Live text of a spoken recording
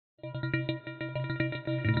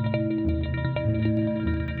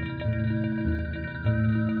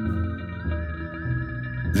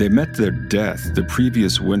They met their death the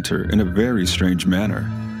previous winter in a very strange manner.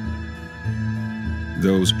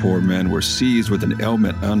 Those poor men were seized with an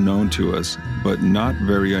ailment unknown to us, but not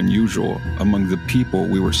very unusual among the people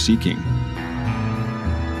we were seeking.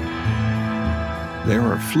 They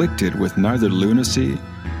are afflicted with neither lunacy,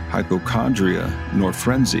 hypochondria, nor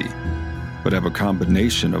frenzy, but have a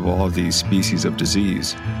combination of all of these species of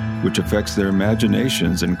disease, which affects their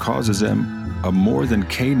imaginations and causes them a more than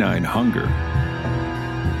canine hunger.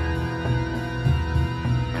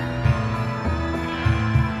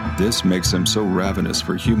 This makes them so ravenous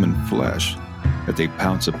for human flesh that they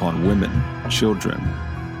pounce upon women, children,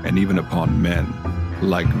 and even upon men,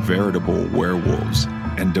 like veritable werewolves,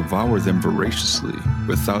 and devour them voraciously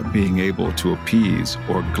without being able to appease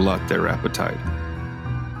or glut their appetite.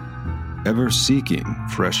 Ever seeking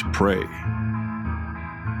fresh prey.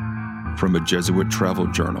 From a Jesuit travel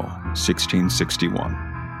journal, 1661.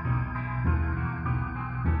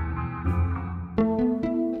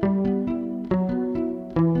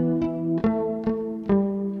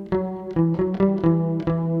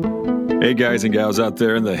 Hey guys and gals out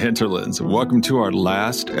there in the hinterlands, welcome to our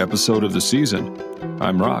last episode of the season.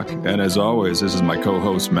 I'm Rock, and as always, this is my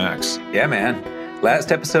co-host Max. Yeah, man.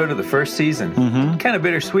 Last episode of the first season. Kind of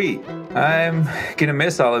bittersweet. I'm going to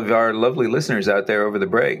miss all of our lovely listeners out there over the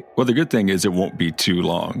break. Well, the good thing is it won't be too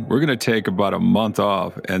long. We're going to take about a month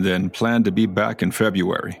off and then plan to be back in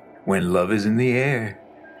February. When love is in the air.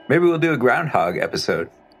 Maybe we'll do a groundhog episode.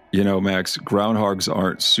 You know, Max, groundhogs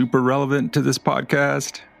aren't super relevant to this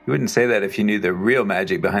podcast. You wouldn't say that if you knew the real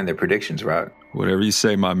magic behind their predictions, Rock. Whatever you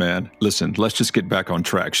say, my man. Listen, let's just get back on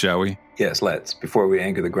track, shall we? Yes, let's, before we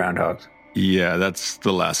anger the groundhogs. Yeah, that's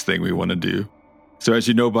the last thing we want to do. So as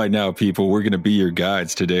you know by now, people, we're going to be your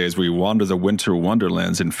guides today as we wander the winter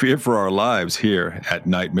wonderlands and fear for our lives here at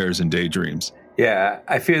Nightmares and Daydreams. Yeah,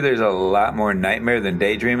 I fear there's a lot more nightmare than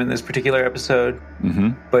daydream in this particular episode.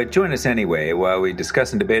 But join us anyway while we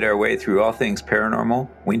discuss and debate our way through all things paranormal,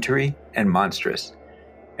 wintry, and monstrous.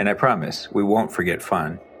 And I promise, we won't forget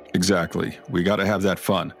fun. Exactly. We got to have that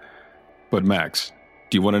fun. But Max,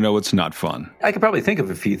 do you want to know what's not fun? I could probably think of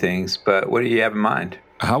a few things, but what do you have in mind?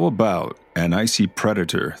 How about an icy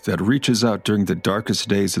predator that reaches out during the darkest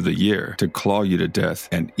days of the year to claw you to death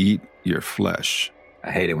and eat your flesh? I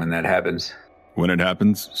hate it when that happens. When it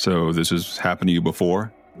happens? So this has happened to you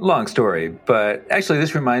before? Long story, but actually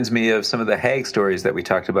this reminds me of some of the hag stories that we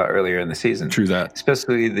talked about earlier in the season. True that.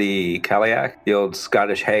 Especially the Cailleach, the old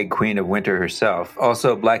Scottish hag queen of winter herself.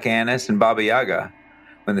 Also Black Annis and Baba Yaga.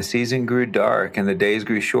 When the season grew dark and the days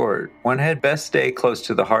grew short, one had best stay close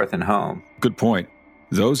to the hearth and home. Good point.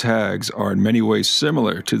 Those hags are in many ways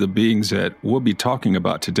similar to the beings that we'll be talking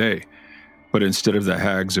about today. But instead of the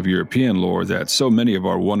hags of European lore that so many of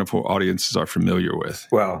our wonderful audiences are familiar with.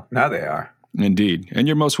 Well, now they are. Indeed, and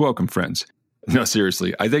you're most welcome, friends. No,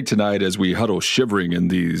 seriously, I think tonight as we huddle shivering in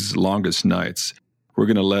these longest nights, we're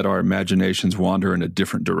going to let our imaginations wander in a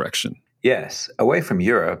different direction. Yes, away from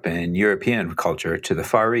Europe and European culture to the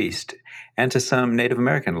Far East and to some Native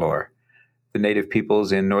American lore, the native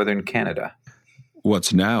peoples in northern Canada.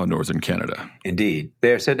 What's now northern Canada? Indeed,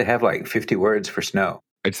 they are said to have like 50 words for snow.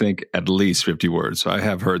 I think at least 50 words. I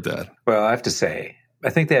have heard that. Well, I have to say, I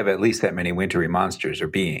think they have at least that many wintry monsters or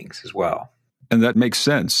beings as well. And that makes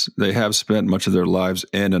sense. They have spent much of their lives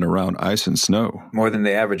in and around ice and snow. More than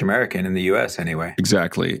the average American in the U.S. anyway.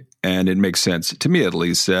 Exactly. And it makes sense, to me at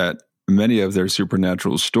least, that many of their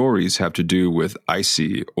supernatural stories have to do with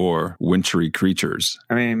icy or wintry creatures.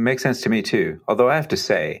 I mean, it makes sense to me too. Although I have to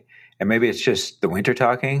say, and maybe it's just the winter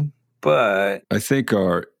talking, but I think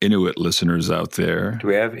our Inuit listeners out there... Do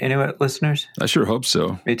we have Inuit listeners? I sure hope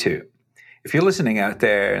so. Me too. If you're listening out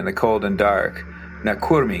there in the cold and dark,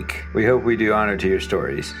 Nakurmik, we hope we do honor to your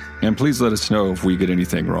stories. And please let us know if we get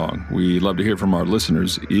anything wrong. We love to hear from our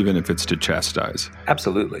listeners, even if it's to chastise.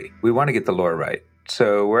 Absolutely. We want to get the lore right.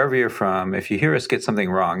 So wherever you're from, if you hear us get something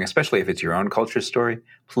wrong, especially if it's your own culture story,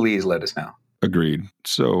 please let us know. Agreed.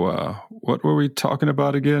 So what were we talking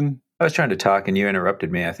about again? I was trying to talk and you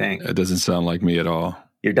interrupted me, I think. It doesn't sound like me at all.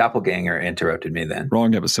 Your doppelganger interrupted me then.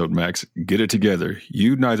 Wrong episode, Max. Get it together.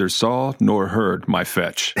 You neither saw nor heard my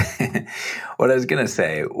fetch. What I was going to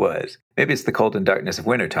say was, maybe it's the cold and darkness of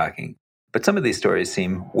winter talking, but some of these stories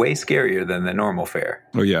seem way scarier than the normal fare.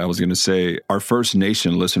 Oh yeah, I was going to say, our First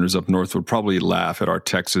Nation listeners up north would probably laugh at our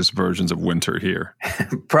Texas versions of winter here.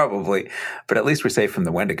 Probably, but at least we're safe from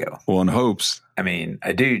the Wendigo. Well, in hopes. I mean,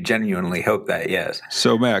 I do genuinely hope that, yes.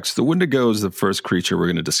 So, Max, the Wendigo is the first creature we're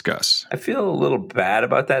going to discuss. I feel a little bad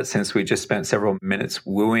about that since we just spent several minutes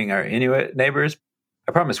wooing our Inuit neighbors.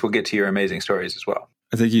 I promise we'll get to your amazing stories as well.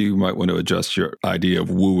 I think you might want to adjust your idea of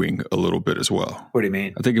wooing a little bit as well. What do you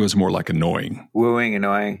mean? I think it was more like annoying. Wooing,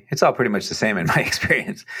 annoying. It's all pretty much the same in my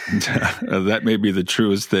experience. That may be the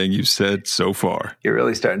truest thing you've said so far. You're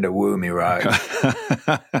really starting to woo me, Rock.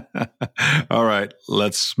 All right,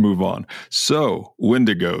 let's move on. So,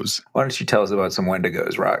 Wendigos. Why don't you tell us about some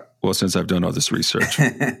Wendigos, Rock? Well, since I've done all this research,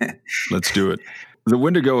 let's do it. The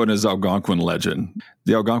Wendigo is Algonquin legend.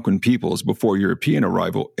 The Algonquin peoples, before European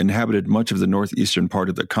arrival, inhabited much of the northeastern part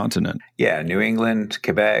of the continent. Yeah, New England,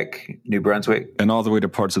 Quebec, New Brunswick. And all the way to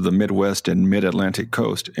parts of the Midwest and mid-Atlantic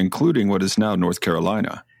coast, including what is now North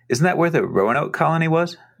Carolina. Isn't that where the Roanoke colony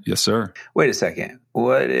was? Yes, sir. Wait a second.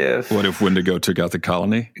 What if Wendigo took out the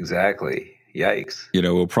colony? Exactly. Yikes.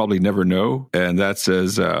 We'll probably never know, and that's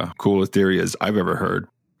as cool a theory as I've ever heard.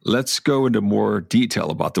 Let's go into more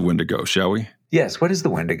detail about the Wendigo, shall we? Yes, what is the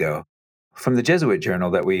Wendigo? From the Jesuit journal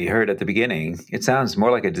that we heard at the beginning, it sounds more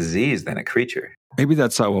like a disease than a creature. Maybe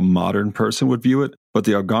that's how a modern person would view it, but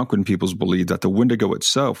the Algonquin peoples believed that the Wendigo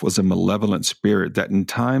itself was a malevolent spirit that in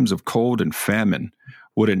times of cold and famine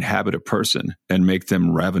would inhabit a person and make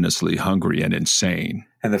them ravenously hungry and insane.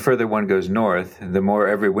 And the further one goes north, the more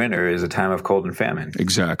every winter is a time of cold and famine.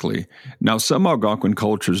 Exactly. Now, some Algonquin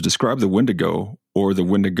cultures describe the Wendigo or the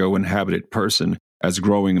Wendigo inhabited person as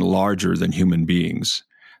growing larger than human beings,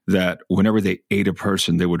 that whenever they ate a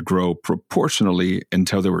person, they would grow proportionally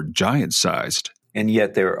until they were giant-sized. And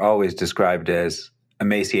yet they were always described as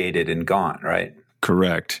emaciated and gaunt, right?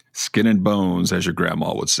 Correct. Skin and bones, as your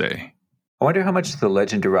grandma would say. I wonder how much the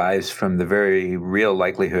legend derives from the very real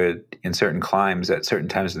likelihood in certain climes at certain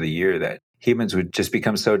times of the year that humans would just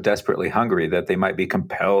become so desperately hungry that they might be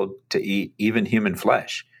compelled to eat even human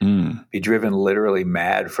flesh, be driven literally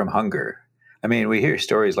mad from hunger. I mean, we hear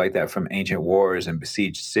stories like that from ancient wars and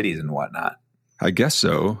besieged cities and whatnot. I guess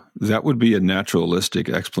so. That would be a naturalistic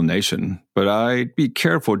explanation, but I'd be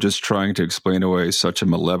careful just trying to explain away such a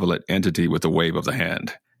malevolent entity with a wave of the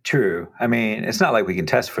hand. True. I mean, it's not like we can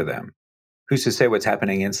test for them. Who's to say what's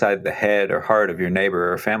happening inside the head or heart of your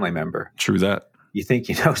neighbor or family member? True that. You think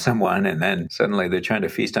you know someone, and then suddenly they're trying to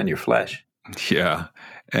feast on your flesh. Yeah.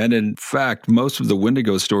 And in fact, most of the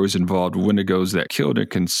Wendigo stories involved Wendigos that killed and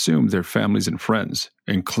consumed their families and friends,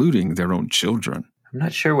 including their own children. I'm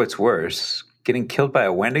not sure what's worse, getting killed by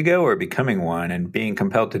a Wendigo or becoming one and being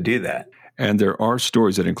compelled to do that. And there are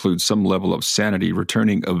stories that include some level of sanity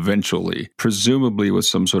returning eventually, presumably with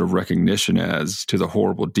some sort of recognition as to the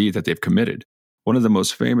horrible deed that they've committed. One of the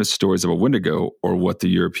most famous stories of a Wendigo, or what the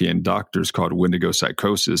European doctors called Wendigo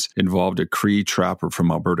psychosis, involved a Cree trapper from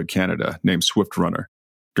Alberta, Canada, named Swift Runner.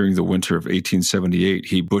 During the winter of 1878,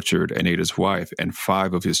 he butchered and ate his wife and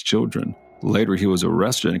 5 of his children. Later, he was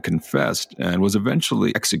arrested and confessed and was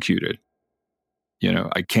eventually executed.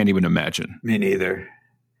 I can't even imagine. Me neither.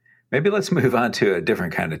 Maybe let's move on to a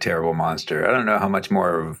different kind of terrible monster. I don't know how much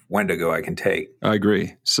more of Wendigo I can take. I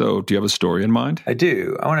agree. So, do you have a story in mind? I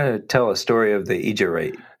do. I want to tell a story of the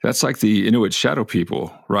Inuit. That's like the Inuit shadow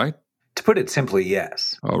people, right? To put it simply,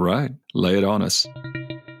 yes. All right. Lay it on us.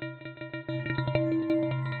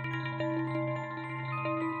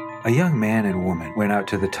 A young man and woman went out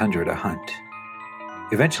to the tundra to hunt.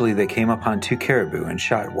 Eventually, they came upon 2 caribou and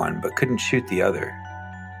shot one, but couldn't shoot the other.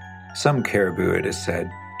 Some caribou, it is said,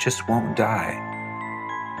 just won't die.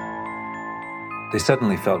 They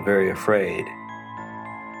suddenly felt very afraid.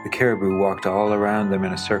 The caribou walked all around them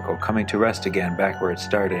in a circle, coming to rest again back where it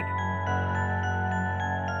started.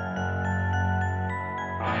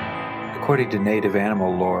 According to native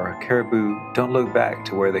animal lore, caribou don't look back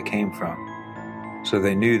to where they came from, so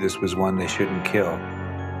they knew this was one they shouldn't kill.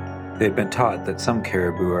 They had been taught that some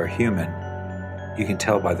caribou are human. You can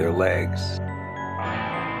tell by their legs.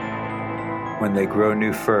 When they grow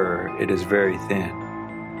new fur, it is very thin.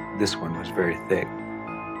 This one was very thick.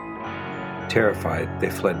 Terrified,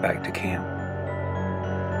 they fled back to camp.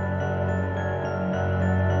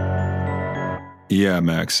 Yeah,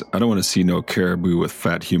 Max, I don't want to see no caribou with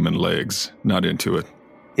fat human legs. Not into it.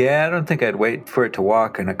 Yeah, I don't think I'd wait for it to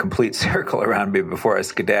walk in a complete circle around me before I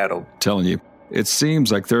skedaddled. Telling you. It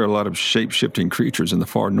seems like there are a lot of shape-shifting creatures in the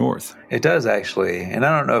far north. It does, actually. And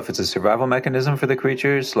I don't know if it's a survival mechanism for the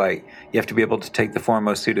creatures, like you have to be able to take the form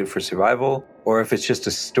most suited for survival, or if it's just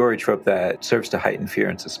a story trope that serves to heighten fear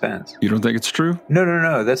and suspense. You don't think it's true?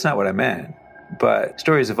 No, that's not what I meant. But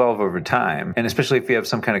stories evolve over time, and especially if you have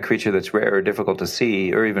some kind of creature that's rare or difficult to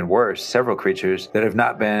see, or even worse, several creatures that have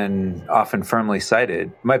not been often firmly sighted,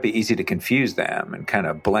 it might be easy to confuse them and kind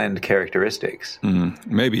of blend characteristics.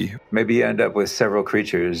 Maybe. Maybe you end up with several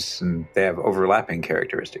creatures and they have overlapping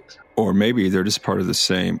characteristics. Or maybe they're just part of the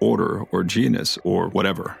same order or genus or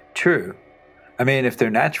whatever. True. I mean, if they're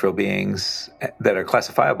natural beings that are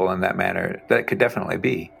classifiable in that manner, that could definitely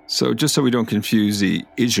be. So just so we don't confuse the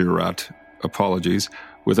Ijirat, apologies,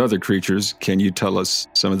 with other creatures, can you tell us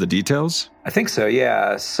some of the details? I think so,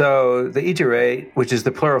 yeah. So the Ijirat, which is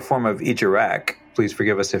the plural form of Ijirak, please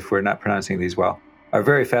forgive us if we're not pronouncing these well, are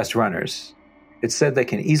very fast runners. It's said they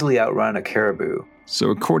can easily outrun a caribou. So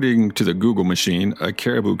according to the Google machine, a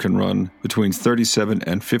caribou can run between 37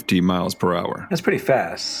 and 50 miles per hour. That's pretty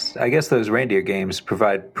fast. I guess those reindeer games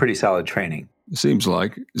provide pretty solid training. Seems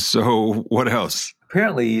like. So what else?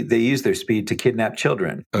 Apparently, they use their speed to kidnap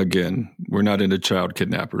children. Again, we're not into child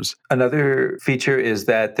kidnappers. Another feature is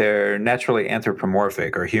that they're naturally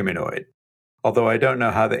anthropomorphic or humanoid. Although I don't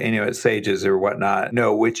know how the Inuit sages or whatnot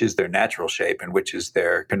know which is their natural shape and which is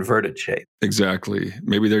their converted shape. Exactly.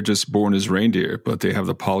 Maybe they're just born as reindeer, but they have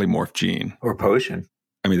the polymorph gene. Or potion.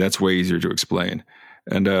 I mean, that's way easier to explain.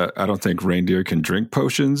 And I don't think reindeer can drink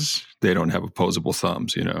potions. They don't have opposable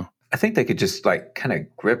thumbs, you know. I think they could just like kind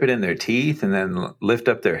of grip it in their teeth and then lift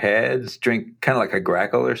up their heads, drink kind of like a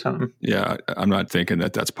grackle or something. Yeah, I'm not thinking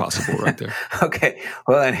that that's possible right there. Okay.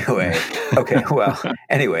 Well,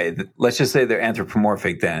 anyway, let's just say they're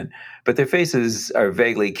anthropomorphic then. But their faces are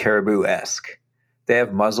vaguely caribou-esque. They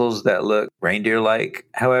have muzzles that look reindeer-like.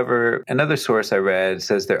 However, another source I read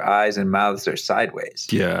says their eyes and mouths are sideways.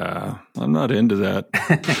 Yeah, I'm not into that.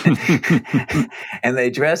 And they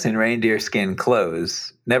dress in reindeer skin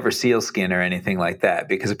clothes, never sealskin or anything like that,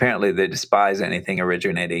 because apparently they despise anything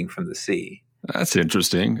originating from the sea. That's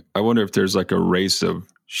interesting. I wonder if there's like a race of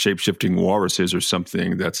shape-shifting walruses or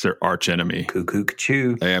something that's their arch enemy.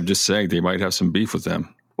 Cuckoo-choo. I'm just saying they might have some beef with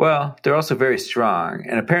them. Well, they're also very strong,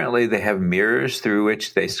 and apparently they have mirrors through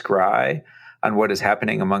which they scry on what is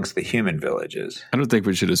happening amongst the human villages. I don't think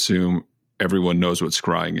we should assume everyone knows what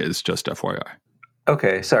scrying is, just FYI.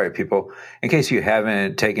 Okay, sorry, people. In case you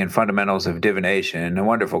haven't taken Fundamentals of Divination, a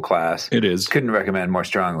wonderful class. It is. Couldn't recommend more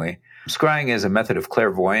strongly. Scrying is a method of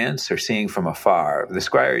clairvoyance or seeing from afar. The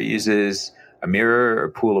scryer uses a mirror or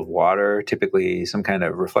pool of water, typically some kind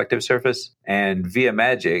of reflective surface. And via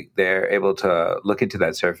magic, they're able to look into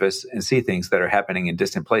that surface and see things that are happening in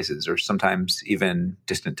distant places or sometimes even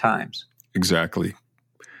distant times. Exactly.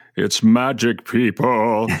 It's magic,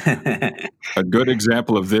 people. A good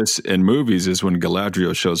example of this in movies is when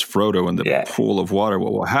Galadriel shows Frodo in the pool of water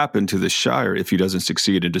what will happen to the Shire if he doesn't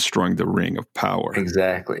succeed in destroying the Ring of Power.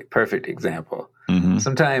 Exactly. Perfect example. Mm-hmm.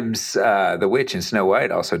 Sometimes the witch in Snow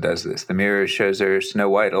White also does this. The mirror shows her Snow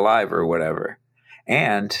White alive or whatever.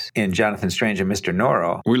 And in Jonathan Strange and Mr.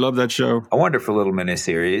 Norrell. We love that show. A wonderful little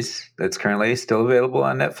miniseries that's currently still available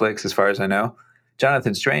on Netflix as far as I know.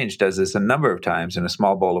 Jonathan Strange does this a number of times in a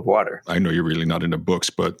small bowl of water. I know you're really not into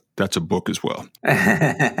books, but that's a book as well.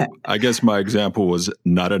 I guess my example was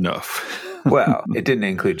not enough. Well, it didn't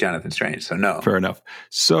include Jonathan Strange, so no. Fair enough.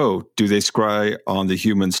 So do they scry on the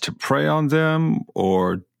humans to prey on them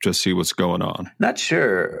or just see what's going on? Not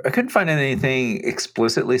sure. I couldn't find anything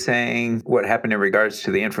explicitly saying what happened in regards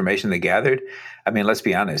to the information they gathered. I mean, let's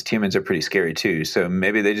be honest, humans are pretty scary too, so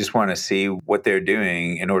maybe they just want to see what they're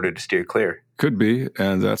doing in order to steer clear. Could be,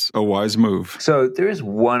 and that's a wise move. So there is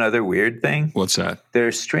one other weird thing. What's that?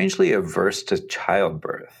 They're strangely averse to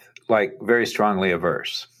childbirth, like very strongly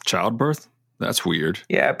averse. Childbirth? That's weird.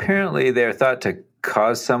 Yeah, apparently they're thought to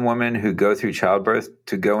cause some women who go through childbirth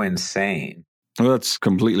to go insane. Well, that's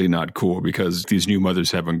completely not cool because these new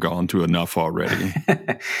mothers haven't gone through enough already.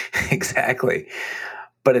 Exactly.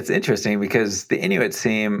 But it's interesting because the Inuit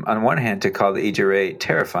seem, on one hand, to call the Ijirat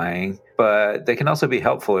terrifying, but they can also be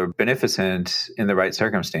helpful or beneficent in the right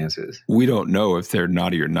circumstances. We don't know if they're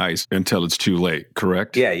naughty or nice until it's too late,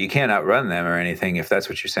 correct? Yeah, you can't outrun them or anything if that's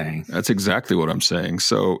what you're saying. That's exactly what I'm saying.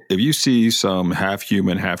 So if you see some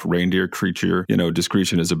half-human, half-reindeer creature,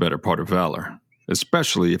 discretion is a better part of valor.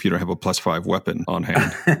 Especially if you don't have a +5 weapon on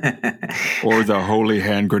hand. Or the holy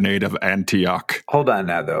hand grenade of Antioch. Hold on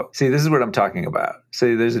now, though. See, this is what I'm talking about.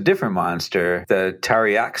 So there's a different monster, the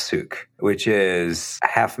Tariaksuk, which is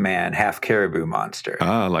half man, half caribou monster.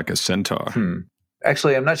 Ah, like a centaur.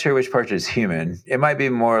 Actually, I'm not sure which part is human. It might be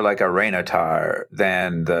more like a Rainotar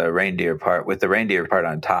than the reindeer part, with the reindeer part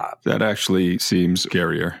on top. That actually seems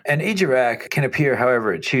scarier. And Ijirak can appear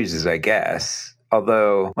however it chooses, I guess.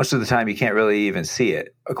 Although most of the time you can't really even see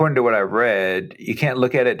it. According to what I've read, you can't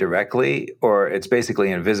look at it directly or it's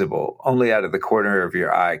basically invisible. Only out of the corner of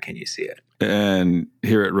your eye can you see it. And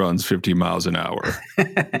here it runs 50 miles an hour.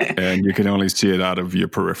 And you can only see it out of your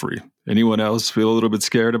periphery. Anyone else feel a little bit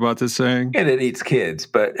scared about this saying? And it eats kids,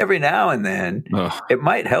 but every now and then it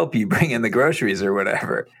might help you bring in the groceries or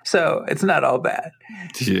whatever. So it's not all bad.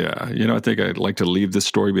 Yeah. I think I'd like to leave this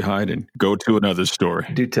story behind and go to another story.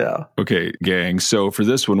 Do tell. Okay, gang. So for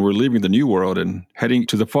this one, we're leaving the New World and heading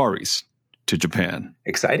to the Far East, to Japan.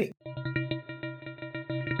 Exciting.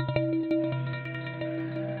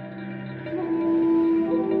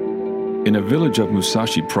 In a village of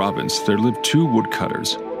Musashi Province, there lived two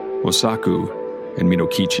woodcutters, Mosaku and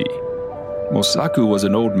Minokichi. Mosaku was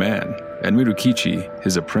an old man, and Minokichi,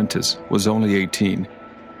 his apprentice, was only 18.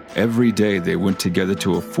 Every day they went together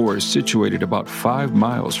to a forest situated about 5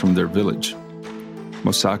 miles from their village.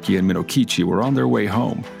 Mosaki and Minokichi were on their way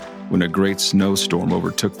home when a great snowstorm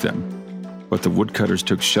overtook them, but the woodcutters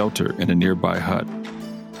took shelter in a nearby hut.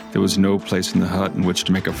 There was no place in the hut in which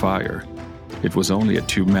to make a fire. It was only a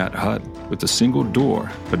 2-mat hut with a single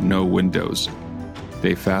door but no windows.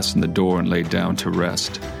 They fastened the door and lay down to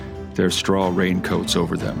rest, their straw raincoats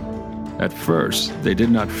over them. At first, they did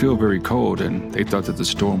not feel very cold and they thought that the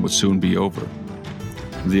storm would soon be over.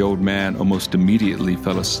 The old man almost immediately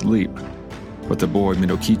fell asleep, but the boy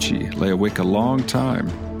Minokichi lay awake a long time,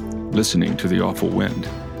 listening to the awful wind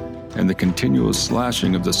and the continual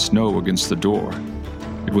slashing of the snow against the door.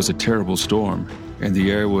 It was a terrible storm, and the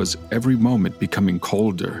air was every moment becoming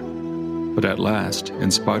colder. But at last, in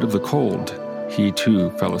spite of the cold, he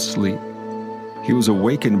too fell asleep. He was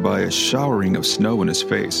awakened by a showering of snow in his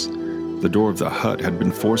face. The door of the hut had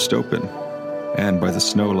been forced open, and by the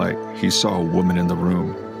snowlight, he saw a woman in the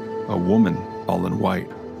room, a woman all in white.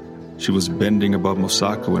 She was bending above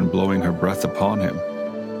Mosaku and blowing her breath upon him,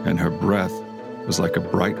 and her breath was like a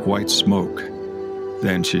bright white smoke.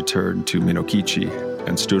 Then she turned to Minokichi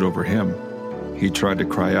and stood over him. He tried to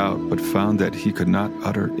cry out, but found that he could not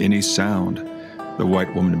utter any sound. The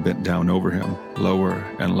white woman bent down over him, lower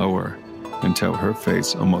and lower, until her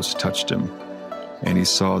face almost touched him, and he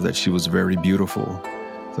saw that she was very beautiful,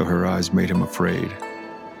 though her eyes made him afraid.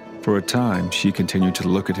 For a time, she continued to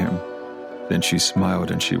look at him. Then she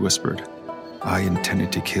smiled and she whispered, "I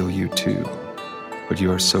intended to kill you too, but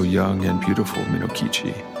you are so young and beautiful,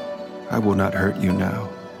 Minokichi. I will not hurt you now.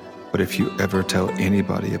 But if you ever tell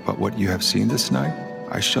anybody about what you have seen this night,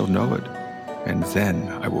 I shall know it, and then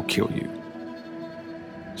I will kill you."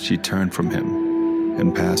 She turned from him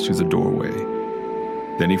and passed through the doorway.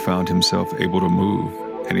 Then he found himself able to move,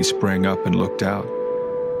 and he sprang up and looked out.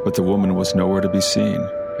 But the woman was nowhere to be seen,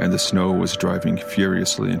 and the snow was driving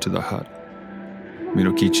furiously into the hut.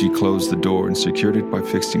 Minokichi closed the door and secured it by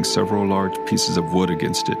fixing several large pieces of wood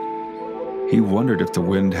against it. He wondered if the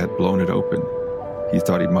wind had blown it open. He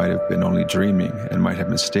thought he might have been only dreaming and might have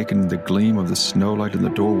mistaken the gleam of the snowlight in the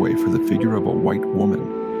doorway for the figure of a white woman,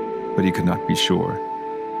 but he could not be sure.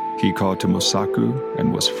 He called to Mosaku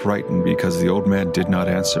and was frightened because the old man did not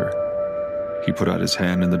answer. He put out his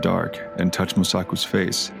hand in the dark and touched Mosaku's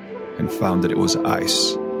face and found that it was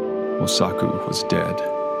ice. Mosaku was dead.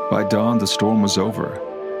 By dawn, the storm was over,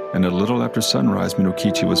 and a little after sunrise,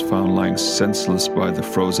 Minokichi was found lying senseless by the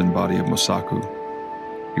frozen body of Mosaku.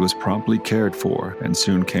 He was promptly cared for and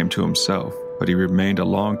soon came to himself, but he remained a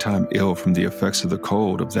long time ill from the effects of the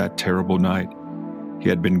cold of that terrible night. He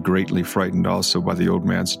had been greatly frightened also by the old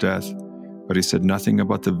man's death, but he said nothing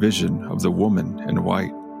about the vision of the woman in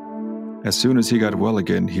white. As soon as he got well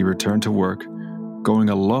again, he returned to work, going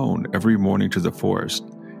alone every morning to the forest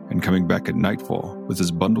and coming back at nightfall with his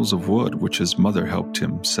bundles of wood which his mother helped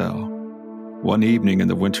him sell. One evening in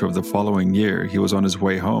the winter of the following year, he was on his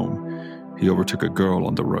way home. He overtook a girl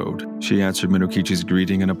on the road. She answered Minokichi's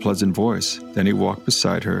greeting in a pleasant voice. Then he walked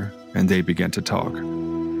beside her, and they began to talk.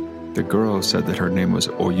 The girl said that her name was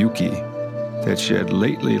Oyuki, that she had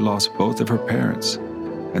lately lost both of her parents,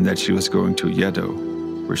 and that she was going to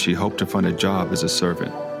Yedo, where she hoped to find a job as a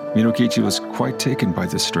servant. Minokichi was quite taken by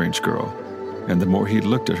this strange girl, and the more he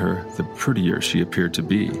looked at her, the prettier she appeared to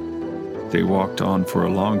be. They walked on for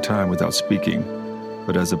a long time without speaking,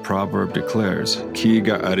 but as the proverb declares, "Ki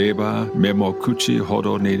ga areba memo kuchi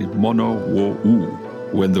hodo ni mono wo u."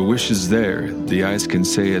 When the wish is there, the eyes can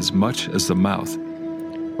say as much as the mouth.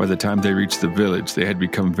 By the time they reached the village, they had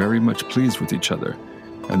become very much pleased with each other,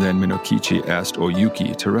 and then Minokichi asked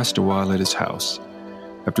Oyuki to rest a while at his house.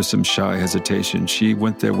 After some shy hesitation, she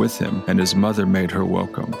went there with him, and his mother made her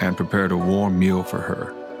welcome and prepared a warm meal for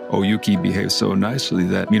her. Oyuki behaved so nicely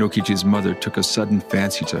that Minokichi's mother took a sudden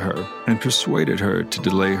fancy to her and persuaded her to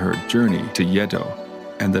delay her journey to Yedo.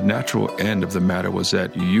 And the natural end of the matter was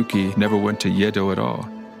that Oyuki never went to Yedo at all.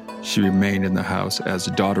 She remained in the house as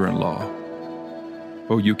daughter-in-law.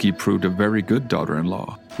 Oyuki proved a very good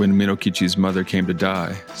daughter-in-law. When Minokichi's mother came to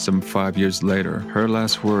die, some 5 years later, her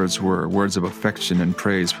last words were words of affection and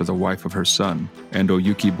praise for the wife of her son. And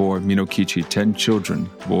Oyuki bore Minokichi 10 children,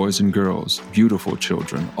 boys and girls, beautiful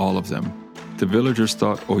children, all of them. The villagers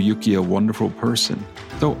thought Oyuki a wonderful person,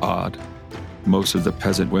 though odd. Most of the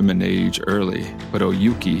peasant women age early, but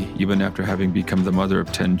Oyuki, even after having become the mother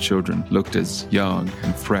of 10 children, looked as young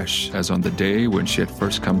and fresh as on the day when she had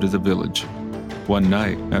first come to the village. One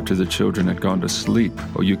night, after the children had gone to sleep,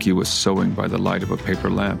 Oyuki was sewing by the light of a paper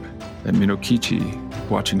lamp, and Minokichi,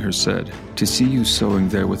 watching her, said, "To see you sewing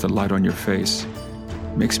there with the light on your face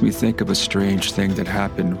makes me think of a strange thing that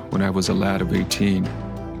happened when I was a lad of 18.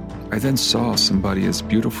 I then saw somebody as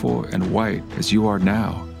beautiful and white as you are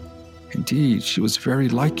now. Indeed, she was very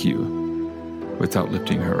like you." Without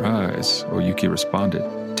lifting her eyes, Oyuki responded,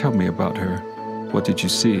 "Tell me about her. What did you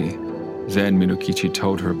see?" Then Minokichi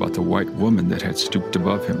told her about the white woman that had stooped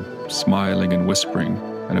above him, smiling and whispering,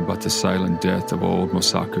 and about the silent death of old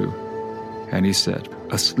Mosaku. And he said,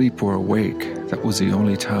 "Asleep or awake, that was the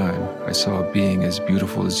only time I saw a being as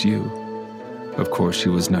beautiful as you. Of course, she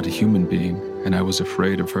was not a human being, and I was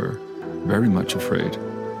afraid of her, very much afraid.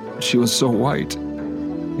 She was so white.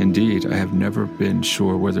 Indeed, I have never been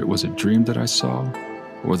sure whether it was a dream that I saw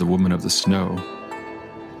or the woman of the snow."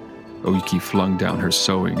 Oyuki flung down her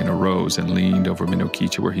sewing and arose and leaned over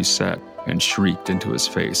Minokichi where he sat and shrieked into his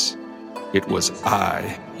face. "It was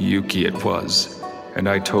I, Yuki it was, and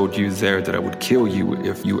I told you there that I would kill you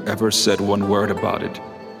if you ever said one word about it.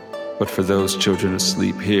 But for those children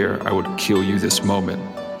asleep here, I would kill you this moment.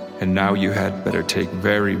 And now you had better take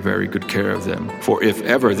very, very good care of them, for if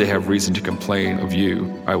ever they have reason to complain of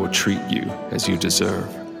you, I will treat you as you deserve."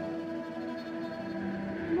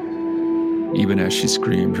 Even as she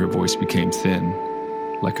screamed, her voice became thin,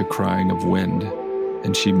 like a crying of wind,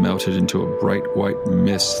 and she melted into a bright white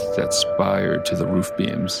mist that spired to the roof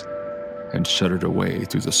beams and shuddered away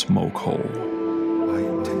through the smoke hole. I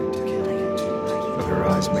intended to kill you too, but her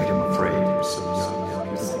eyes made him afraid.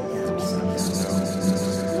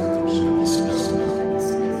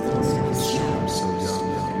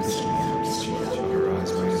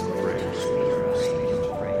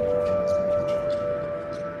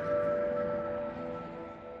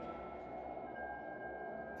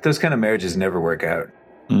 Those kind of marriages never work out.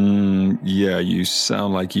 Yeah, you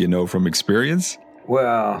sound like you know from experience.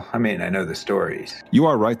 Well, I mean, I know the stories. You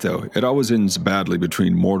are right, though. It always ends badly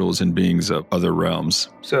between mortals and beings of other realms.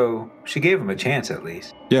 So, she gave him a chance at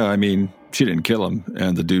least. Yeah, I mean, she didn't kill him,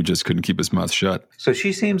 and the dude just couldn't keep his mouth shut. So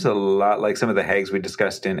she seems a lot like some of the hags we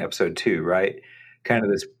discussed in episode 2, right? Kind of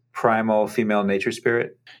this primal female nature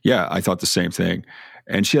spirit. Yeah, I thought the same thing.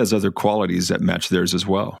 And she has other qualities that match theirs as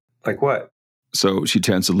well. Like what? So she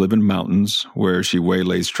tends to live in mountains where she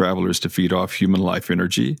waylays travelers to feed off human life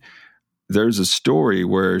energy. There's a story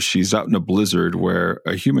where she's out in a blizzard where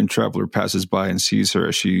a human traveler passes by and sees her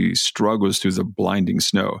as she struggles through the blinding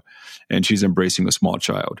snow, and she's embracing a small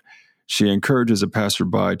child. She encourages a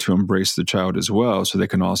passerby to embrace the child as well so they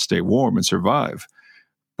can all stay warm and survive.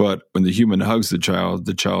 But when the human hugs the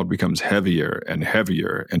child becomes heavier and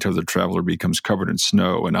heavier until the traveler becomes covered in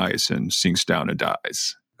snow and ice and sinks down and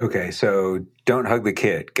dies. Okay, so don't hug the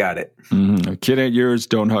kid. Got it. A kid ain't yours,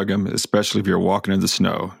 don't hug him, especially if you're walking in the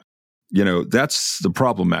snow. You know, that's the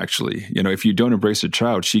problem, actually. You know, if you don't embrace a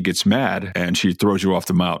child, she gets mad and she throws you off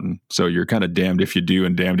the mountain. So you're kind of damned if you do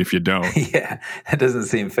and damned if you don't. Yeah, that doesn't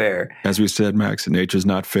seem fair. As we said, Max, nature's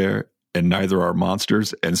not fair, and neither are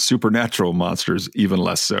monsters, and supernatural monsters even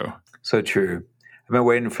less so. So true. I've been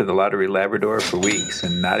waiting for the lottery Labrador for weeks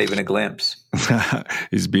and not even a glimpse.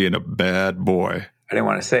 He's being a bad boy. I didn't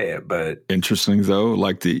want to say it, but... Interesting, though,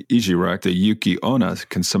 like the Ijirak, the Yuki Onna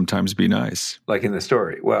can sometimes be nice. Like in the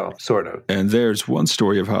story. Well, sort of. And there's one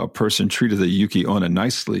story of how a person treated the Yuki Onna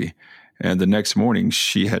nicely, and the next morning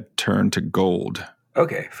she had turned to gold.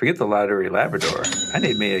 Okay, forget the lottery Labrador. I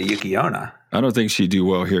need me a Yuki Onna. I don't think she'd do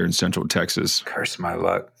well here in Central Texas. Curse my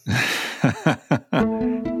luck.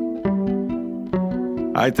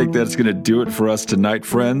 I think that's going to do it for us tonight,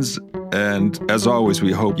 friends. And as always,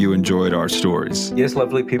 we hope you enjoyed our stories. Yes,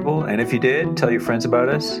 lovely people. And if you did, tell your friends about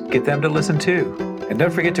us. Get them to listen too. And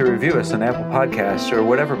don't forget to review us on Apple Podcasts or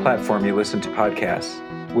whatever platform you listen to podcasts.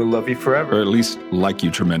 We'll love you forever. Or at least like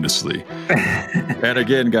you tremendously. And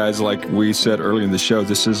again, guys, like we said earlier in the show,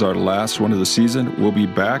 this is our last one of the season. We'll be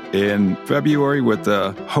back in February with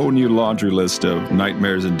a whole new laundry list of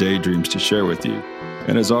nightmares and daydreams to share with you.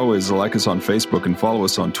 And as always, like us on Facebook and follow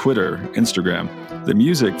us on Twitter, Instagram. The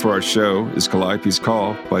music for our show is Calliope's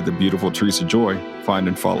Call by the beautiful Teresa Joy. Find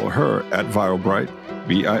and follow her at VioBrite,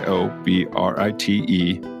 VIOBRITE,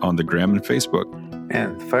 on the Gram and Facebook.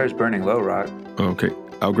 Man, the fire's burning low, Rock. Okay,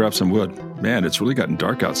 I'll grab some wood. Man, it's really gotten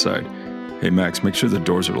dark outside. Hey, Max, make sure the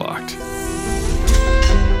doors are locked.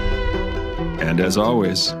 And as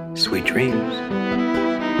always, sweet dreams.